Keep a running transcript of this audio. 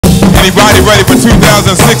Anybody ready for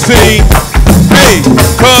 2016? Hey,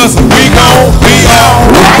 cause we gon' be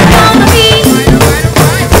alright.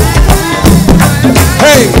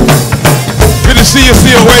 Hey, good to see you,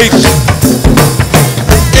 COH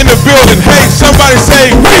in the building. Hey, somebody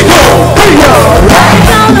say we gon' be alright.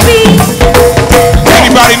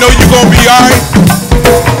 Anybody know you gon' be alright?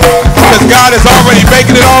 Because God is already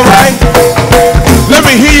making it alright. Let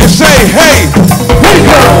me hear you say, hey, we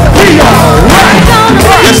gon' be alright.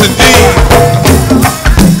 Yes, indeed.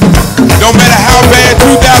 No matter how bad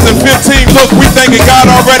 2015 look, we thanking God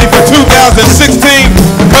already for 2016,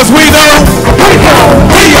 cause we know we gon'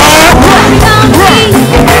 be alright.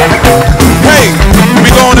 Hey, we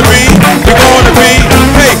gonna be, hey, we gonna be,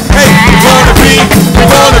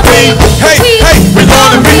 hey, we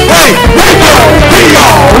gonna be, hey, we gon' be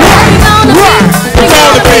alright.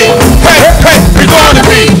 We gonna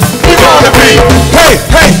be, hey, we gonna be,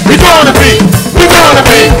 hey, we gonna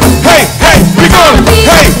be, hey, we gonna be,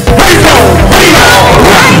 hey, we gon' be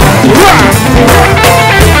alright.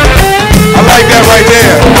 I like that right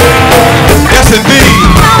there. Yes, indeed.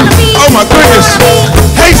 Oh my goodness.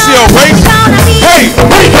 Hey, COH. Hey,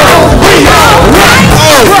 we gon' be alright.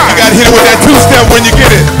 Oh, you gotta hit it with that two-step when you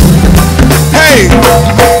get it. Hey,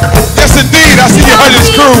 yes, indeed. I see your Hudgens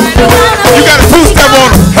crew. You got a two-step on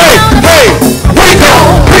them. Hey,